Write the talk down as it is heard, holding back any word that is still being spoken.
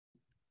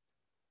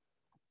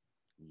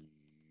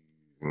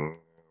Yeah,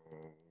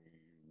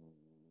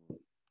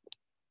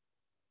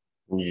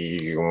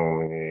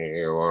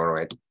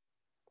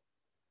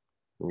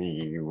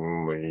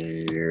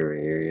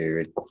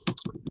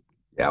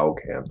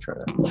 okay, I'm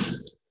trying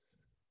to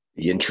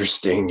be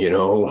interesting,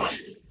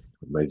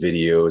 My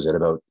videos at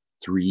about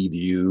 3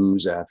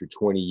 views after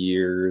 20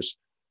 years.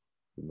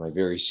 My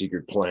very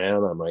secret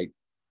plan, I might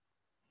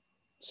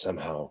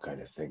somehow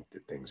kind of think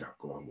that things aren't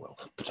going well,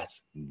 but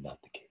that's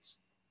not the case.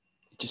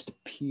 It just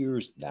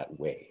appears that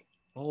way.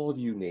 All of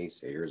you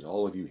naysayers,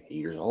 all of you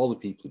haters, all the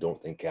people who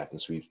don't think Captain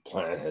Sweep's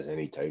plan has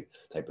any type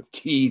of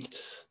teeth,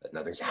 that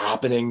nothing's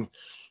happening,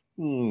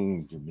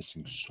 you're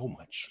missing so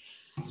much.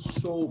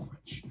 So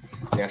much.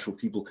 The actual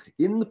people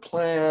in the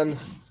plan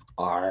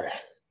are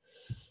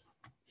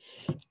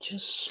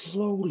just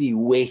slowly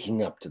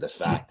waking up to the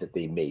fact that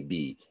they may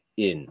be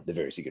in the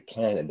very secret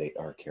plan and they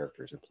are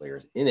characters and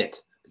players in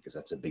it, because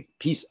that's a big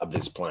piece of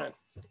this plan.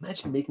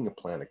 Imagine making a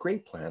plan, a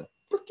great plan, a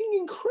freaking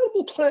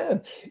incredible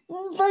plan,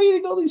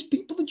 inviting all these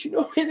people that you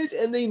know in it,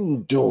 and they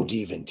don't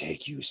even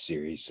take you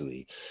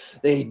seriously.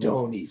 They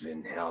don't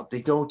even help.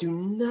 They don't do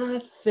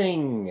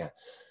nothing.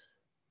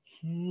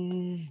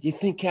 You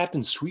think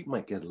Captain Sweep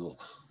might get a little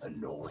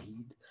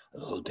annoyed, a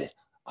little bit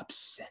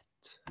upset?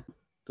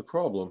 The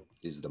problem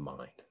is the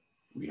mind.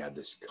 We have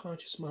this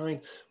conscious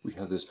mind, we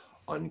have this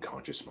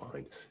unconscious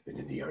mind, and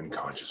in the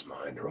unconscious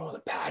mind are all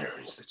the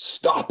patterns that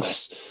stop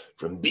us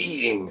from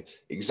being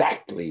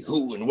exactly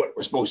who and what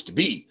we're supposed to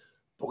be.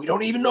 But we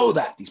don't even know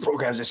that. These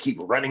programs just keep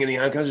running in the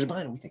unconscious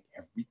mind, and we think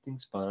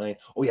everything's fine.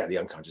 Oh yeah, the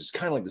unconscious is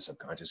kind of like the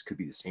subconscious, could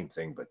be the same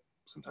thing, but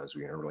sometimes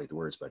we interrelate the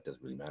words, but it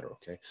doesn't really matter,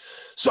 okay?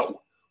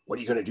 So, what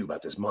are you going to do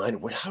about this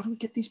mind? How do we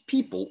get these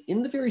people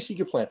in the very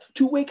secret plan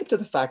to wake up to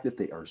the fact that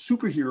they are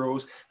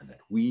superheroes and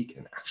that we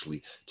can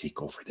actually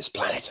take over this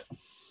planet?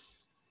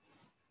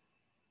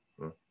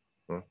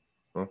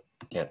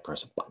 Can't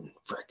press a button,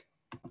 frick.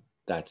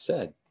 That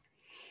said,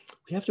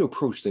 we have to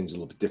approach things a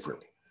little bit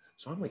differently.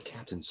 So I'm like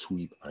Captain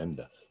Sweep. I'm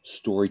the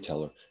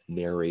storyteller,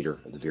 narrator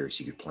of the very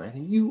secret plan,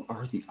 and you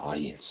are the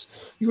audience.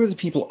 You are the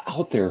people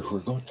out there who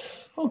are going,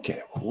 okay,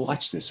 we'll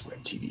watch this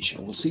web TV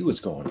show. We'll see what's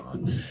going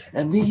on.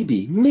 And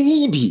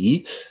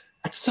maybe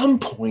at some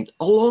point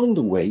along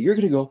the way, you're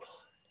going to go,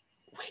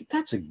 wait,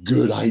 that's a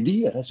good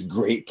idea. That's a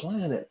great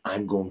plan. And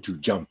I'm going to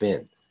jump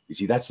in. You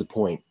see, that's the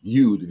point.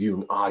 You, the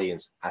viewing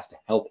audience, has to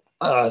help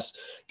us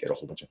get a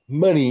whole bunch of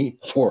money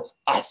for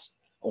us.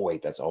 Oh,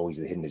 wait, that's always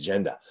the hidden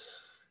agenda.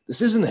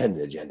 This isn't the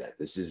hidden agenda.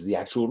 This is the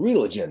actual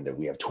real agenda.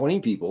 We have 20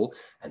 people,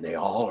 and they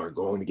all are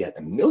going to get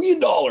 $1 million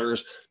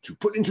to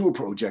put into a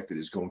project that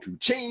is going to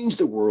change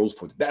the world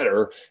for the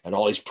better. And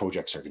all these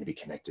projects are going to be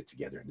connected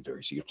together in the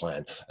very secret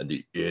plan and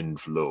the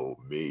inflow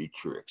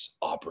matrix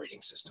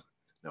operating system.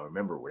 Now,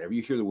 remember, whenever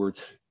you hear the word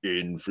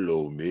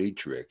inflow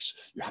matrix,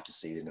 you have to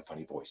say it in a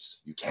funny voice.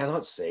 You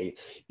cannot say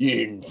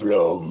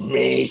inflow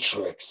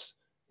matrix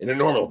in a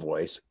normal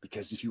voice,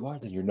 because if you are,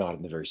 then you're not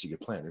in the very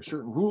secret plan. There's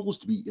certain rules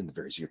to be in the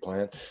very secret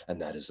plan,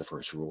 and that is the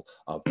first rule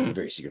of the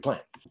very secret plan.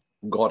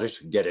 Got it,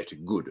 get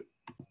it, good.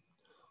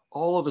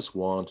 All of us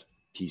want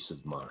peace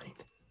of mind.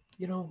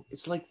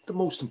 It's like the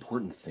most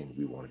important thing.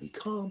 We want to be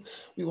calm.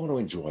 We want to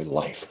enjoy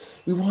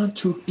life. We want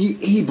to be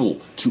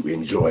able to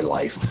enjoy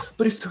life.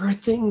 But if there are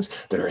things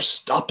that are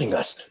stopping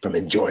us from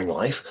enjoying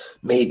life,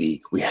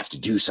 maybe we have to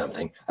do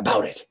something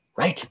about it.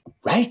 Right?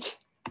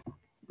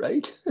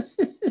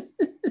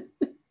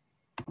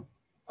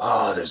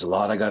 Oh, there's a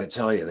lot I got to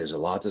tell you. There's a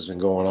lot that's been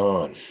going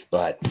on,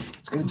 but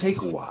it's going to take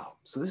a while.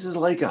 So this is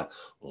like a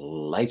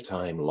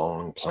lifetime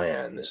long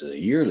plan. This is a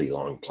yearly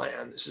long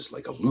plan. This is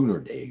like a lunar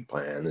day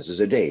plan. This is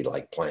a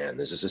day-like plan.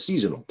 This is a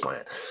seasonal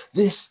plan.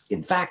 This,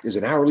 in fact, is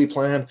an hourly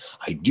plan.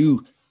 I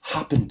do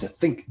happen to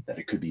think that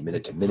it could be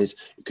minute to minute.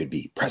 It could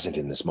be present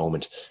in this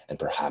moment, and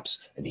perhaps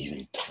an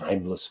even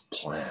timeless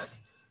plan.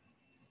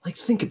 Like,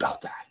 think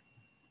about that.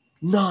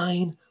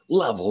 9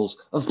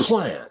 levels of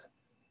plan.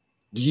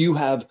 Do you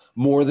have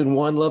more than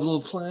one level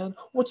of plan?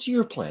 What's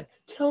your plan?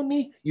 Tell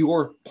me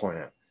your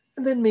plan.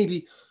 And then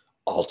maybe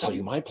I'll tell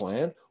you my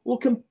plan. We'll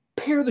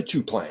compare the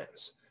 2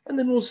 plans. And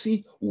then we'll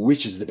see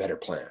which is the better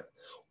plan.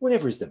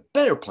 Whatever is the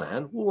better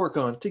plan, we'll work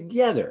on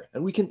together.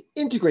 And we can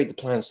integrate the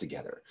plans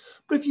together.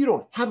 But if you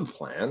don't have a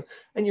plan,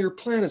 and your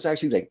plan is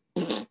actually like,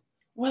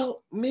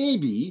 well,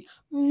 maybe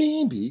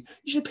you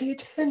should pay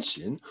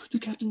attention to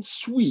Captain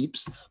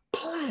Sweep's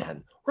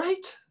plan,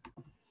 right?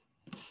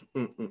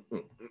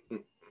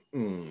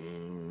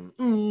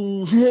 No,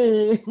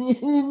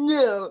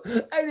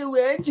 I don't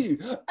want to.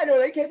 I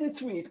don't like Captain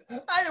Sweep.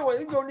 I don't want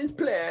to go on his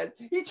plan.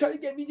 He's trying to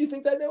get me to do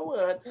things I don't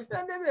want.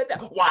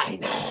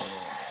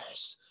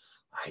 Whiners.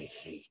 I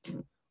hate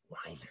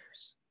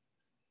whiners.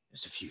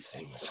 There's a few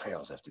things I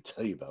also have to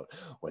tell you about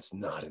what's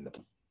not in the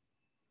plan.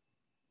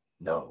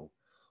 No,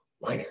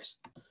 whiners.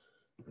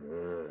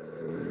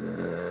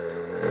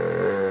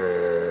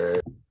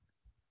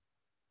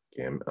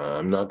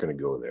 I'm not going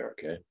to go there,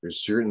 okay?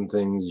 There's certain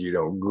things you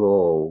don't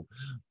go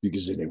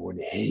because anyone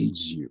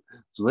hates you.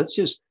 So let's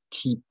just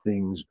keep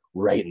things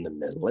right in the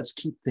middle. Let's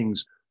keep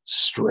things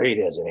straight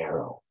as an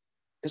arrow.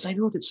 Because I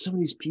know that some of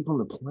these people in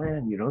the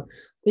plan,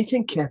 they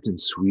think Captain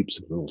Sweep's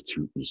a little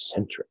too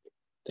eccentric.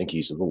 Think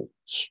he's a little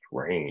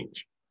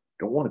strange.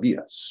 Don't want to be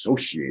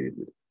associated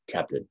with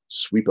Captain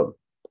Sweep'em.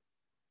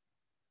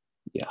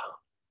 Yeah,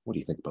 what do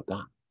you think about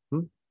that?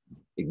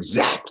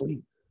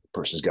 Exactly.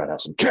 Person's got to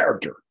have some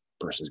character.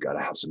 Person's got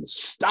to have some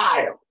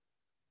style.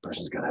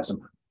 Person's got to have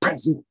some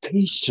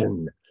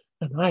presentation.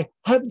 And I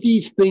have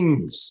these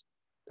things.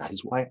 That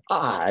is why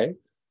I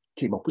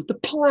came up with the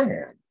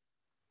plan.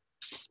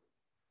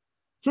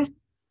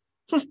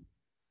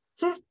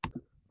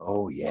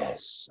 Oh,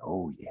 yes.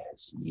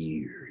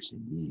 Years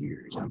and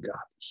years I got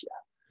the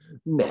shot.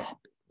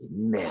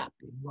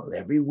 Mapping while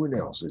everyone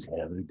else was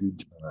having a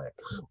good time.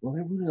 While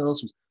everyone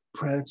else was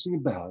prancing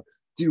about,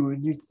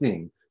 doing your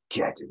thing.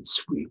 Captain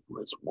Sweep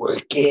was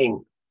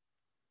working.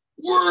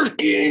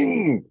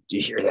 Working! Do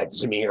you hear that,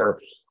 Zamir?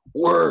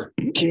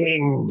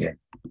 Working!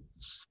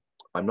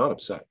 I'm not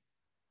upset.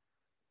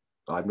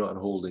 I'm not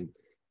holding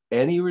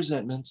any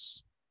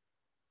resentments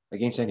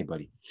against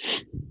anybody.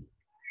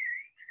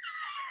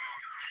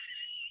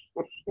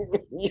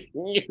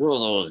 You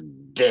little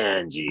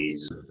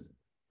dandies.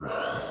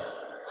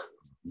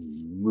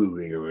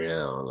 Moving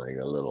around like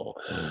a little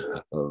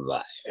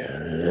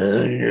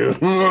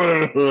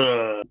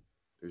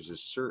There's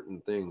just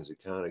certain things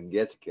that kind of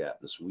get to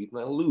Captain Sweep,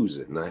 and I lose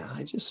it. And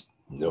I just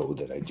know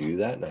that I do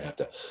that, and I have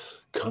to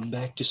come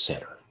back to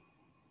center.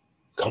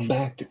 Come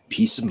back to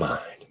peace of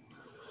mind.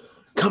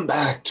 Come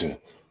back to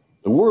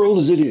the world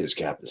as it is,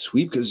 Captain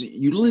Sweep, because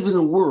you live in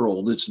a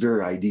world that's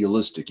very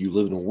idealistic. You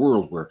live in a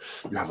world where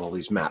you have all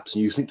these maps,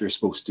 and you think they're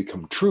supposed to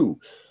come true.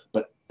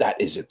 But that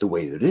isn't the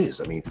way it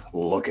is. I mean,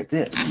 look at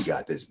this. You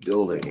got this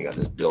building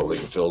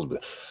filled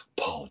with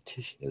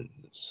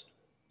politicians.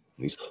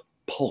 These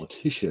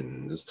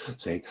politicians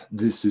say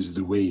this is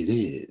the way it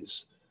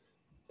is.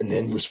 And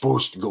then we're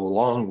supposed to go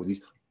along with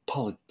these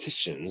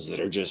politicians that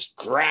are just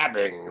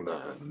grabbing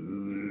the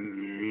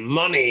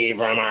money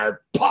from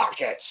our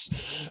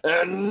pockets.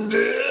 And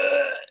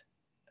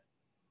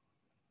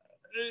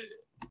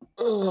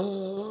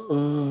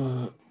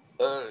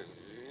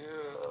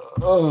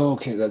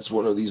okay, that's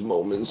one of these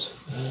moments.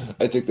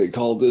 I think they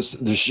call this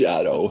the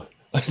shadow.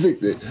 I think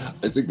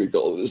they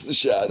call this the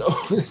shadow.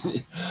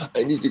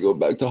 I need to go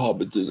back to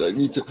Hobbiton. I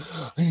need to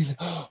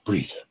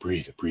breathe.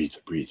 Breathe. Breathe.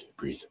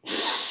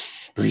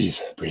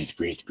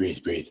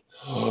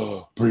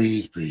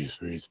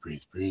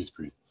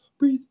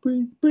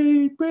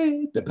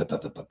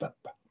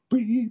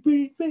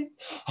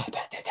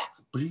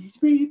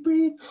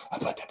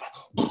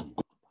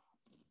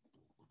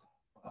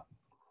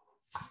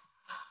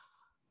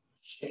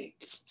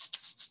 Shake.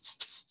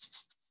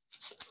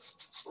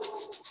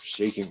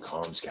 Shaking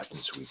calms Captain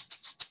Sweep.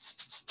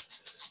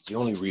 It's the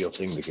only real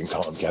thing that can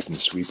calm Captain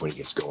Sweep when he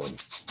gets going.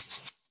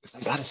 Because I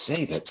gotta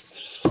say that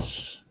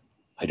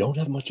I don't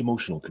have much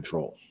emotional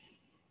control.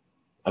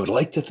 I would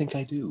like to think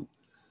I do,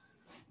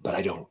 but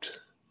I don't.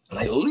 And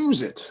I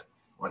lose it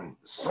when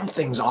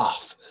something's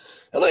off.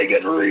 And I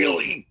get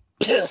really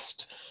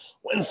pissed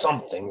when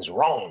something's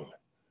wrong.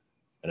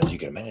 And as you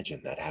can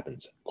imagine, that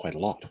happens quite a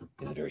lot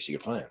in the Very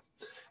Secret Plan.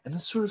 And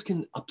this sort of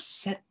can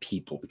upset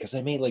people because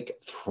I may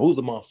throw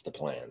them off the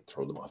plan,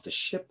 throw them off the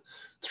ship,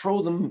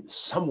 throw them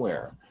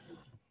somewhere.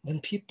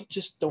 And people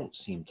just don't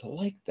seem to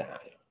like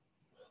that.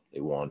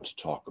 They want to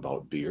talk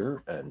about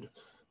beer and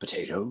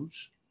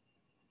potatoes.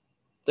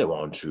 They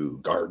want to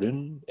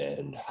garden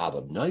and have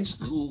a nice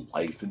little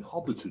life in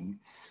Hobbiton.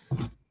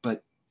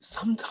 But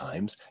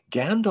sometimes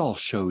Gandalf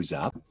shows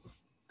up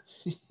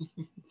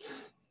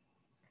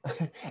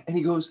and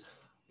he goes,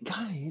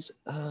 guys,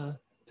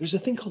 there's a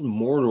thing called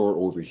Mordor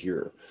over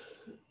here.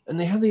 And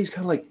they have these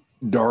kind of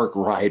dark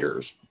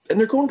riders. And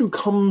they're going to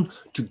come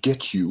to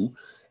get you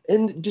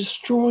and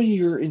destroy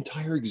your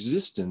entire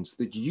existence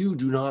that you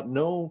do not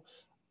know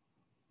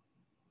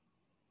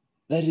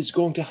that is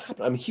going to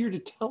happen. I'm here to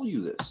tell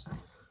you this.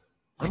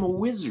 I'm a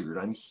wizard.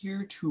 I'm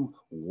here to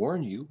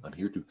warn you. I'm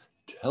here to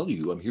tell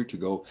you. I'm here to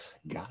go,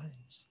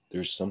 guys,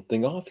 there's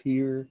something off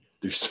here.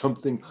 There's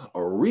something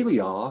really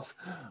off,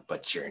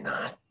 but you're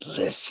not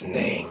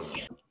listening.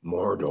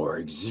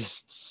 Mordor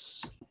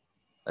exists,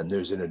 and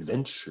there's an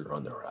adventure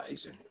on the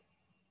horizon.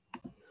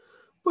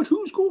 But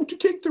who's going to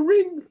take the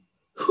ring?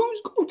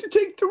 Who's going to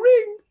take the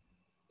ring?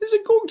 Is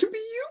it going to be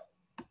you?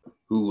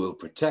 Who will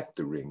protect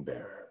the ring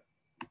bearer?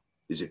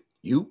 Is it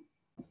you?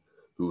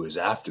 Who is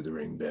after the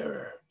ring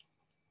bearer?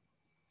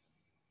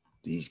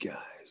 These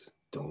guys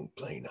don't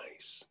play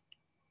nice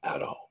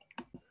at all.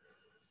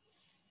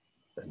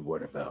 And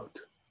what about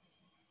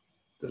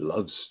the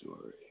love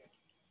story?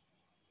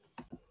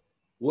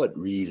 What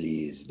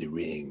really is the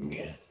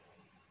ring?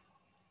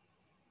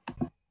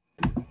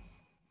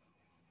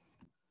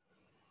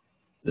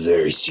 The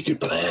Very Secret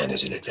Plan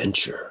is an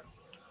adventure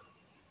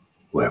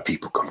where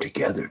people come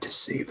together to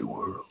save the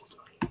world.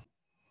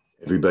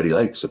 Everybody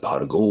likes a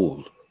pot of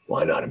gold.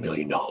 Why not $1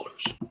 million?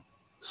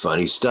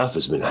 Funny stuff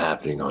has been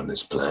happening on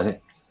this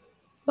planet.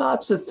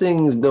 Lots of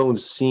things don't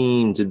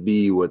seem to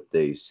be what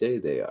they say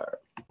they are.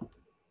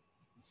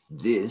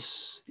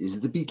 This is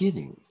the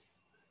beginning.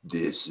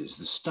 This is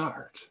the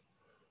start.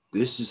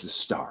 This is the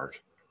start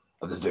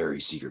of the Very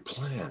Secret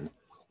Plan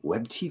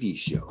web TV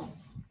show,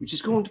 which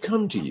is going to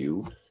come to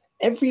you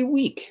every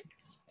week.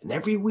 And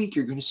every week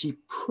you're going to see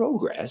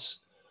progress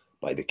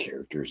by the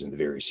characters in the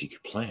Very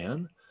Secret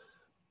Plan,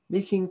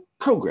 making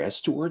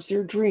progress towards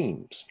their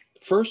dreams.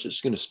 First,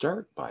 it's going to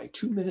start by a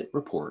 2-minute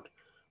report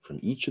from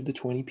each of the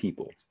 20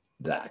 people.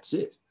 That's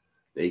it.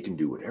 They can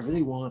do whatever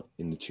they want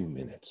in the 2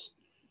 minutes.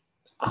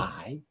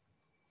 I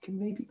can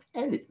maybe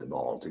edit them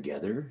all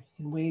together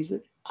in ways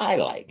that I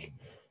like.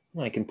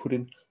 And I can put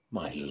in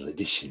my little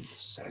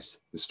additions as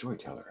the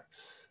storyteller.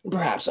 And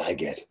perhaps I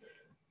get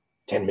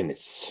 10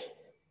 minutes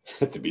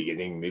at the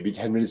beginning, maybe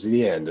 10 minutes at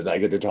the end, and I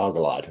get to talk a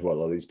lot while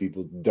all these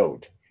people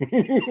don't.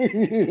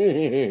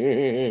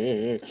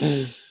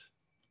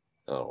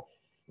 Oh,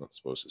 not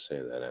supposed to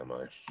say that, am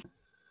I?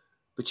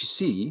 But you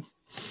see,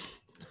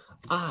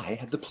 I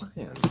have the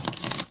plan,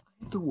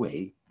 the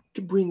way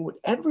to bring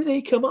whatever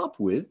they come up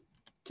with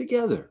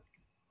together.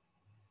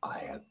 I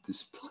have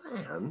this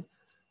plan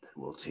that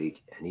will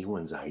take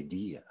anyone's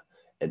idea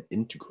and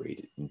integrate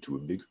it into a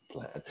bigger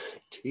plan.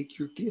 Take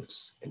your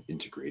gifts and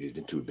integrate it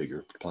into a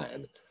bigger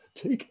plan.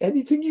 Take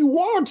anything you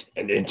want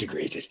and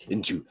integrate it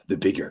into the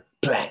bigger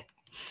plan.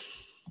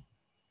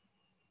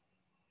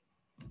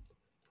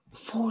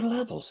 4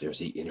 levels. There's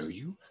the inner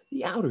you,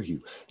 the outer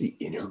you, the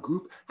inner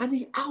group, and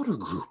the outer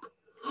group.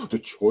 The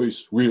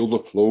choice wheel, the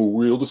flow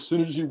wheel, the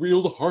synergy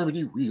wheel, the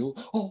harmony wheel,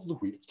 all the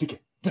wheels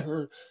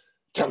together.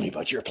 Tell me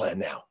about your plan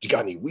now. You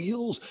got any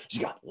wheels?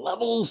 You got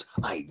levels?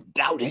 I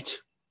doubt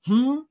it.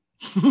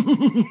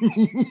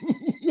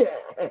 Yeah.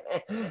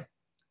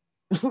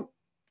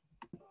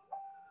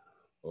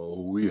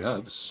 Oh, we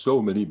have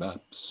so many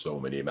maps, so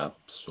many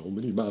maps, so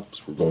many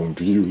maps. We're going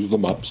to use the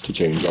maps to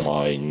change our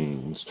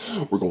minds.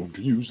 We're going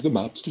to use the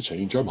maps to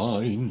change our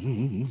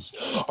minds.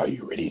 Are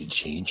you ready to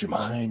change your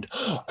mind?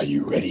 Are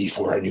you ready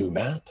for a new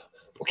map?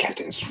 Well,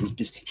 Captain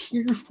Sweep is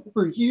here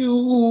for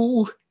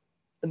you.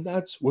 And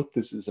that's what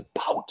this is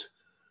about.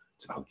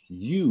 It's about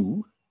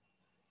you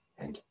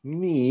and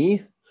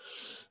me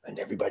and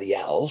everybody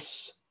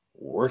else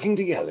working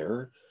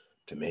together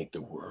to make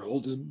the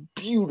world a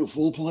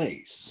beautiful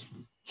place.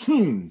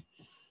 Does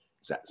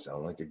that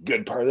sound like a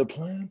good part of the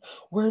plan?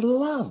 Where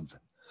love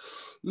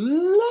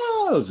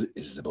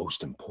is the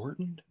most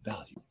important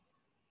value.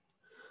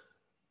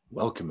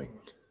 Welcoming.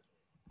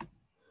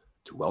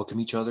 To welcome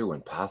each other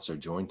when paths are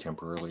joined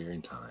temporarily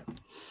in time.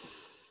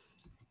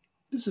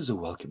 This is a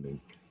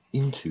welcoming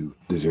into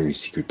the Very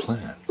Secret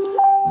Plan.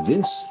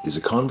 This is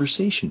a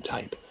conversation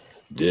type.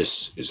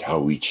 This is how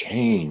we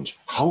change,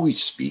 how we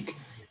speak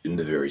in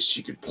the Very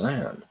Secret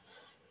Plan.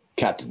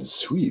 Captain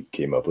Sweep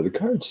came up with a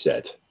card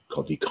set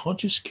called the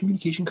Conscious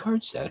Communication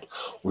Card Set,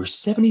 where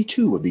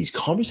 72 of these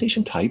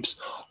conversation types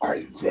are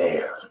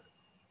there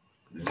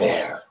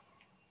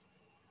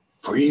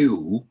for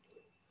you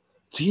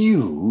to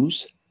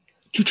use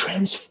to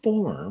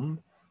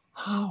transform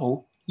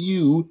how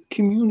you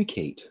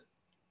communicate.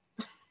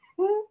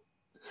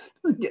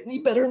 Does it get any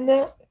better than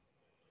that?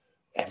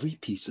 Every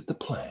piece of the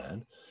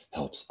plan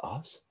helps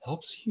us,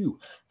 helps you,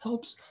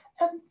 helps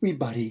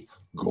everybody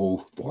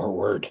go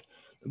forward.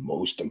 The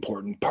most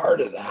important part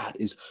of that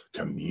is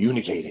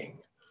communicating,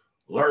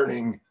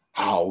 learning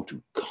how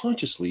to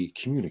consciously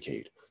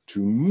communicate, to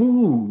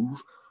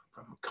move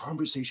from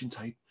conversation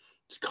type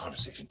to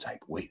conversation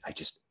type. Wait,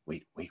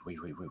 wait.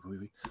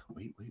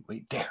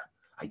 There,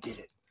 I did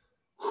it.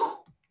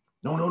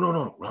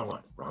 No. Wrong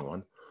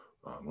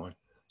one.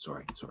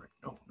 Sorry.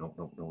 No.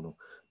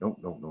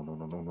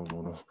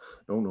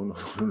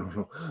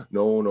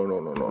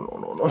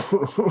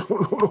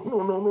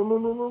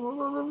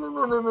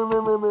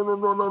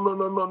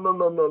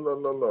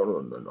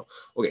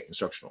 Okay,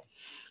 instructional.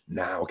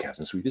 Now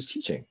Captain Sweep is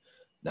teaching.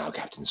 Now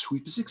Captain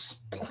Sweep is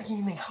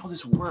explaining how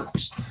this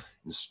works.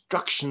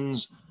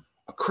 Instructions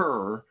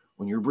occur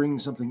when you're bringing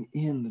something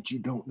in that you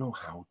don't know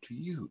how to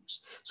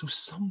use. So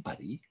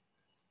somebody,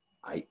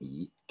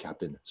 i.e.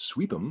 Captain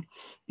Sweep'em,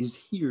 is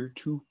here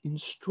to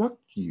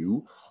instruct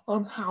you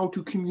on how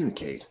to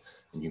communicate.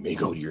 And you may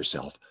go to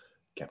yourself,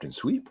 Captain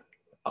Sweep,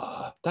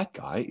 that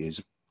guy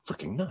is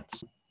freaking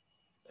nuts.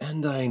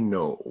 And I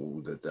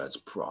know that that's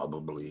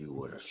probably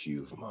what a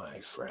few of my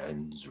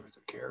friends or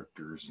the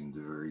characters in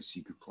the Very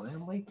Secret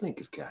Plan might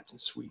think of Captain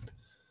Sweep.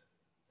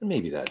 And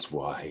maybe that's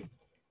why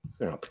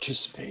they're not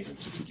participating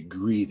to the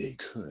degree they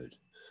could.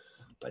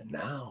 But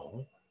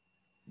now,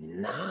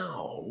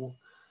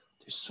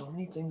 there's so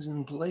many things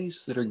in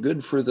place that are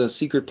good for the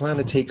Secret Plan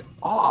to take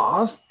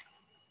off.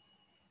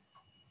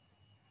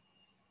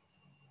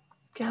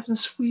 Captain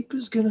Sweep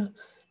is going to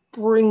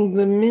bring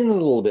them in a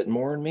little bit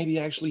more and maybe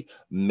actually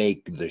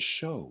make the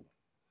show.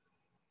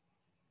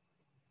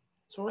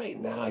 So right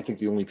now, I think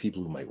the only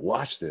people who might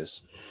watch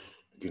this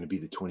are going to be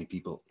the 20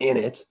 people in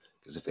it,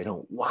 because if they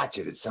don't watch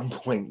it, at some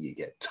point you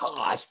get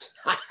tossed.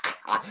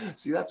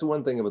 See, that's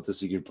one thing about the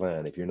Secret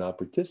Plan. If you're not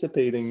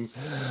participating,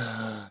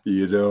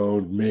 you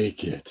don't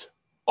make it.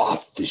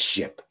 Off the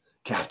ship,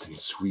 Captain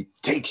Sweep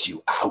takes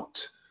you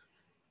out.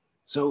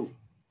 So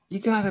you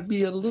got to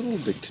be a little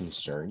bit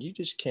concerned. You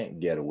just can't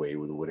get away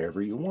with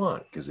whatever you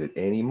want, because at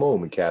any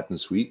moment, Captain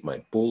Sweep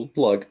might pull the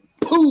plug.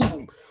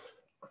 Boom!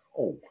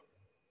 Oh.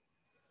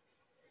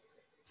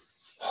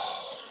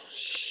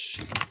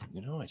 Shit.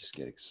 You know, I just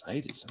get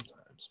excited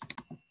sometimes.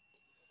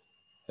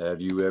 Have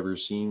you ever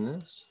seen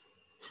this?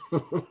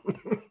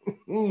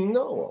 No,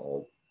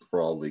 I'll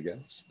probably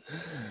guess.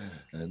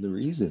 And the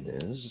reason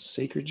is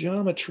sacred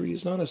geometry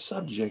is not a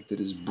subject that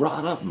is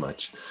brought up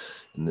much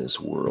in this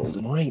world.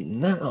 And right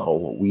now,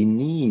 what we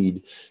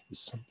need is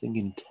something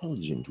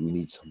intelligent. We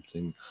need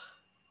something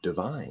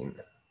divine.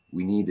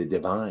 We need a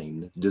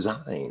divine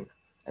design.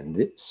 And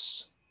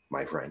this,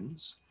 my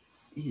friends,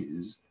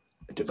 is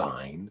a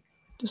divine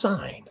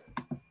design.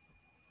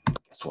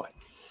 Guess what?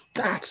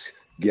 That's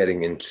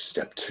getting into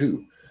step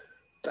 2.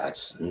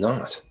 That's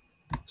not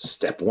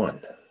step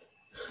 1.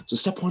 So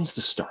step 1's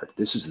the start.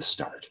 This is the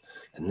start.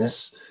 And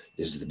this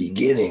is the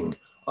beginning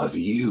of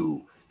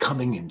you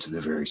coming into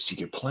the very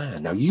secret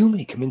plan. Now, you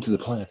may come into the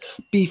plan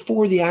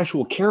before the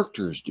actual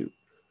characters do,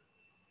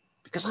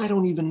 because I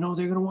don't even know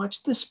they're going to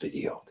watch this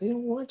video. They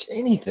don't watch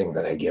anything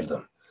that I give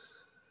them.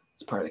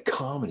 It's part of the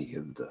comedy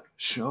of the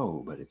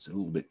show, but it's a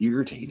little bit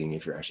irritating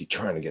if you're actually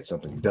trying to get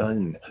something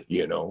done,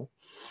 you know?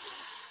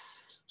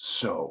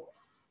 So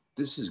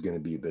this is going to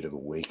be a bit of a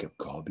wake-up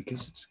call,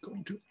 because it's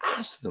going to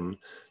ask them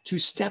to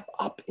step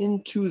up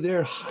into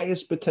their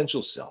highest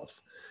potential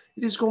self.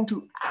 It is going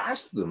to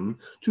ask them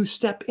to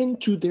step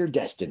into their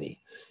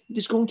destiny. It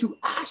is going to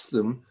ask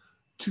them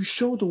to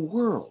show the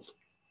world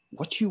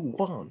what you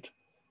want,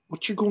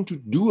 what you're going to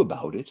do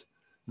about it,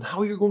 and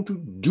how you're going to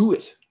do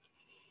it.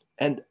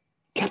 And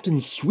Captain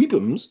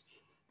Sweep'ems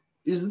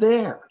is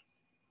there.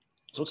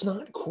 So it's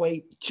not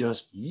quite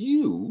just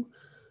you.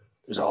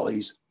 There's all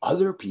these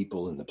other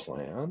people in the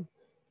plan.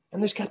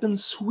 And there's Captain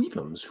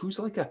Sweep'ems, who's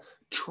like a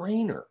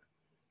trainer,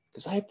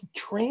 because I have to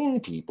train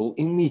people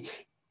in the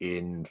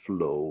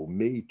inflow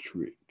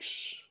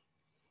matrix.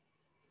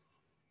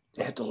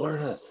 They have to learn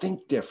how to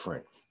think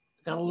different.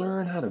 They got to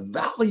learn how to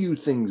value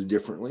things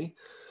differently,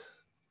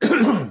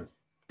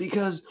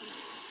 because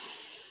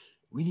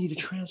we need a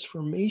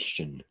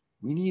transformation.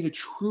 We need a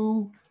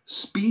true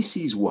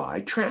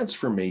species-wide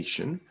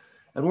transformation,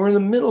 and we're in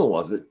the middle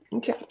of it,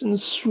 and Captain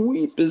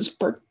Sweep is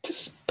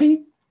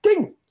participating.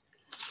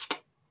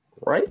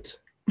 Right?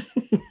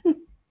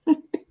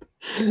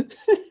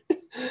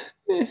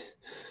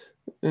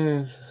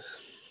 I've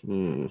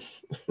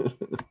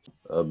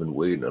been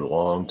waiting a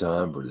long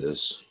time for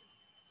this.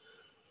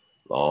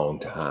 Long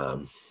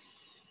time.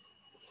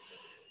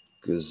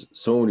 Because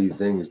so many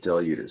things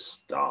tell you to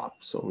stop.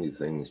 So many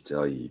things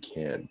tell you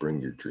can't bring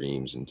your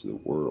dreams into the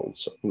world.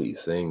 So many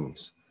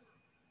things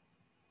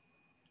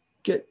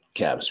get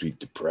Captain Sweep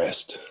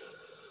depressed.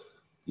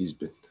 He's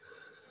been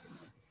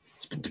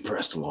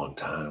depressed a long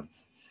time.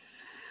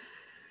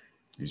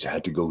 He's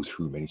had to go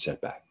through many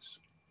setbacks.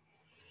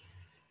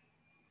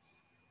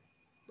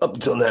 Up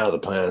until now, the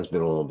plan's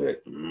been a little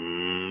bit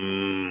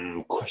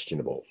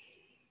questionable.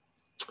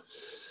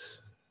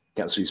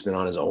 Captain Sweep's been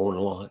on his own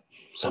a lot.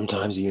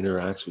 Sometimes he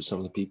interacts with some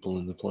of the people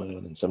in the plan,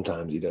 and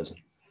sometimes he doesn't.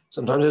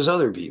 Sometimes there's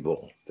other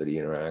people that he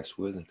interacts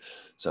with, and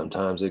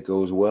sometimes it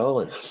goes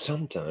well, and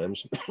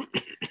sometimes,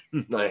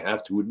 I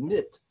have to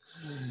admit,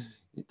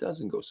 it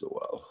doesn't go so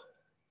well.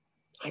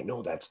 I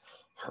know that's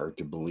hard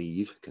to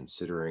believe,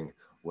 considering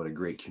what a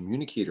great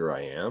communicator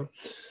I am.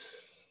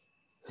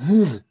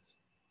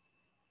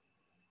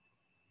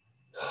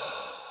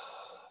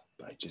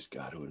 But I just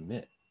got to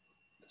admit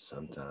that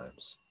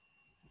sometimes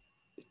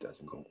it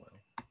doesn't go well.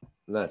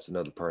 And that's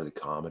another part of the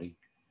comedy.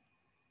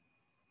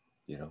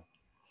 You know,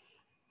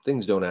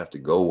 things don't have to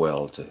go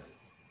well to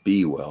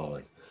be well.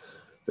 And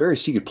Very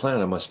Secret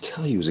Plan, I must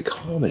tell you, is a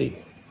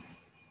comedy.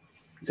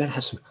 You got to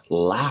have some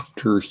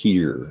laughter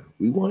here.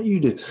 We want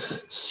you to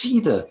see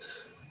the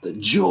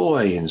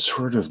joy and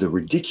sort of the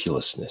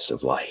ridiculousness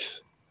of life.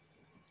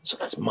 So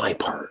that's my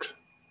part,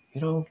 you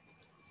know,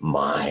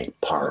 my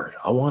part.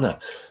 I want to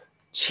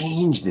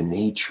change the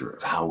nature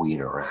of how we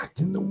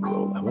interact in the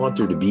world. I want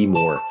there to be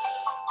more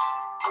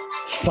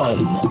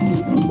fun,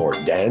 more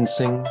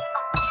dancing,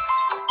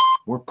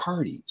 more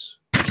parties,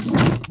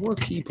 more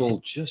people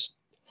just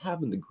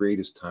having the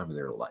greatest time of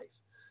their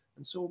life.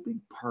 And so a big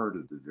part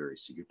of the Very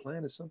Secret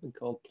Plan is something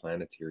called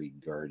planetary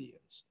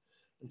guardians.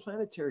 And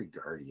planetary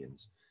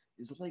guardians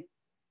is like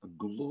a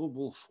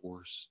global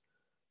force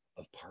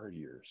of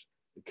partiers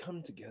that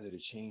come together to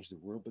change the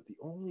world, but the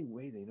only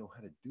way they know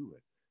how to do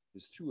it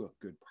is through a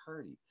good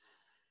party.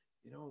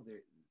 You know,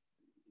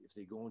 if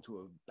they go into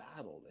a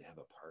battle, they have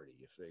a party.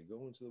 If they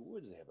go into the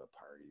woods, they have a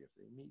party. If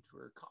they meet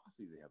for a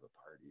coffee, they have a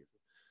party.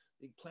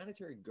 The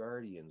planetary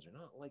guardians are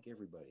not like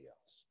everybody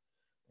else.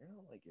 They're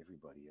not like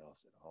everybody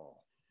else at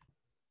all.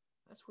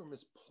 That's where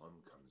Miss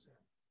Plum comes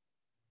in.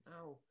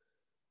 Now,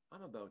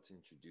 I'm about to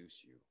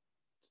introduce you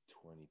to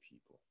 20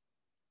 people,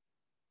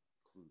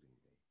 including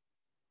me,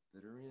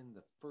 that are in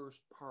the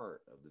first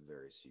part of the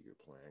Very Secret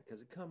Plan,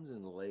 because it comes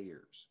in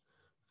layers.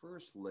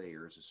 first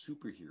layer is a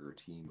superhero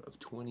team of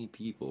 20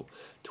 people.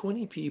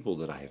 20 people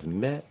that I have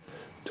met,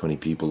 20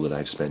 people that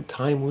I've spent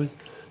time with,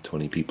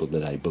 20 people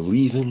that I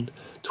believe in,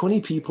 20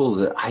 people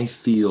that I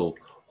feel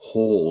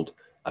hold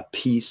a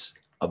piece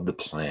of the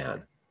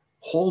plan,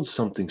 hold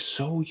something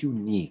so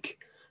unique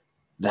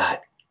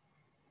that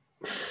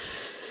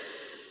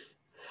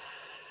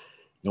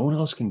no one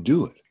else can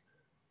do it.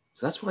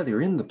 So that's why they're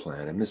in the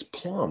plan. And Miss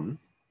Plum,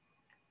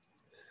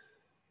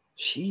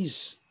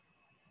 she's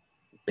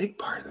a big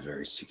part of the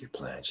very secret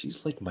plan.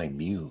 She's like my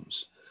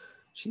muse.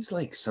 She's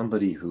like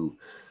somebody who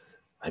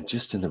I'm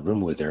just in the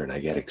room with her and I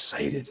get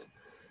excited.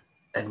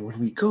 And when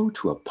we go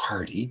to a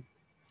party,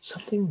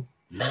 something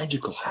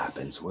magical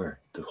happens where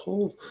the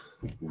whole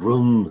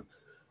room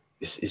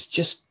is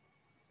just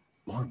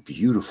more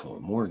beautiful,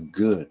 more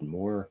good,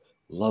 more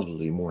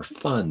lovely, more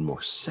fun,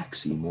 more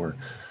sexy, more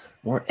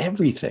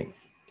everything.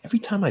 Every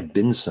time I've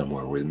been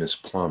somewhere with Miss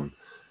Plum,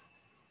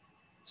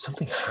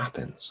 something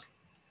happens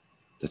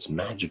that's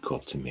magical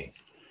to me.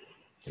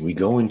 And we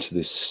go into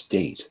this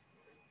state.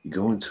 We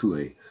go into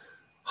a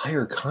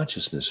higher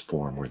consciousness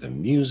form where the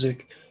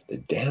music, the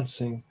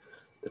dancing,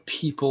 the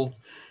people,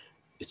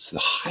 it's the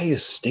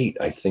highest state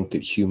I think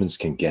that humans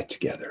can get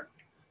together.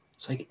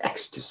 It's like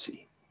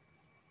ecstasy.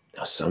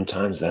 Now,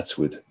 sometimes that's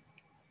with,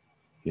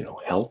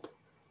 help,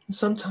 and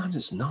sometimes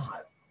it's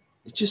not.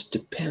 It just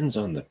depends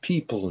on the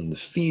people and the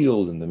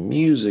field and the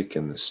music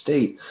and the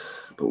state.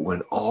 But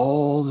when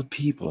all the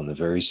people in the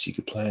very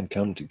secret plan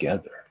come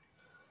together,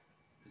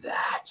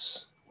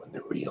 that's when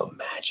the real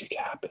magic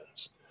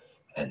happens.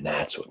 And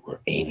that's what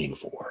we're aiming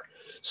for.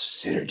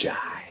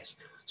 Synergize,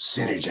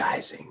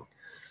 synergizing,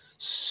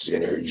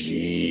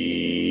 synergy.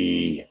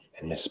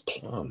 And Miss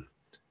Plum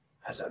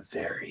has a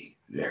very,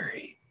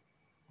 very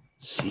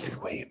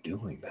secret way of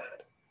doing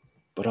that.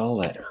 But I'll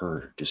let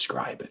her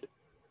describe it.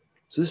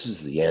 So this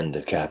is the end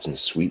of Captain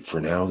Sweep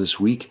for now this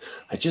week.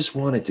 I just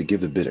wanted to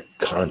give a bit of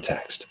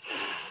context.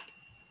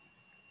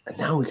 And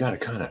now we got to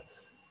kind of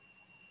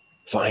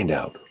find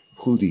out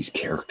who these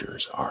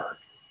characters are.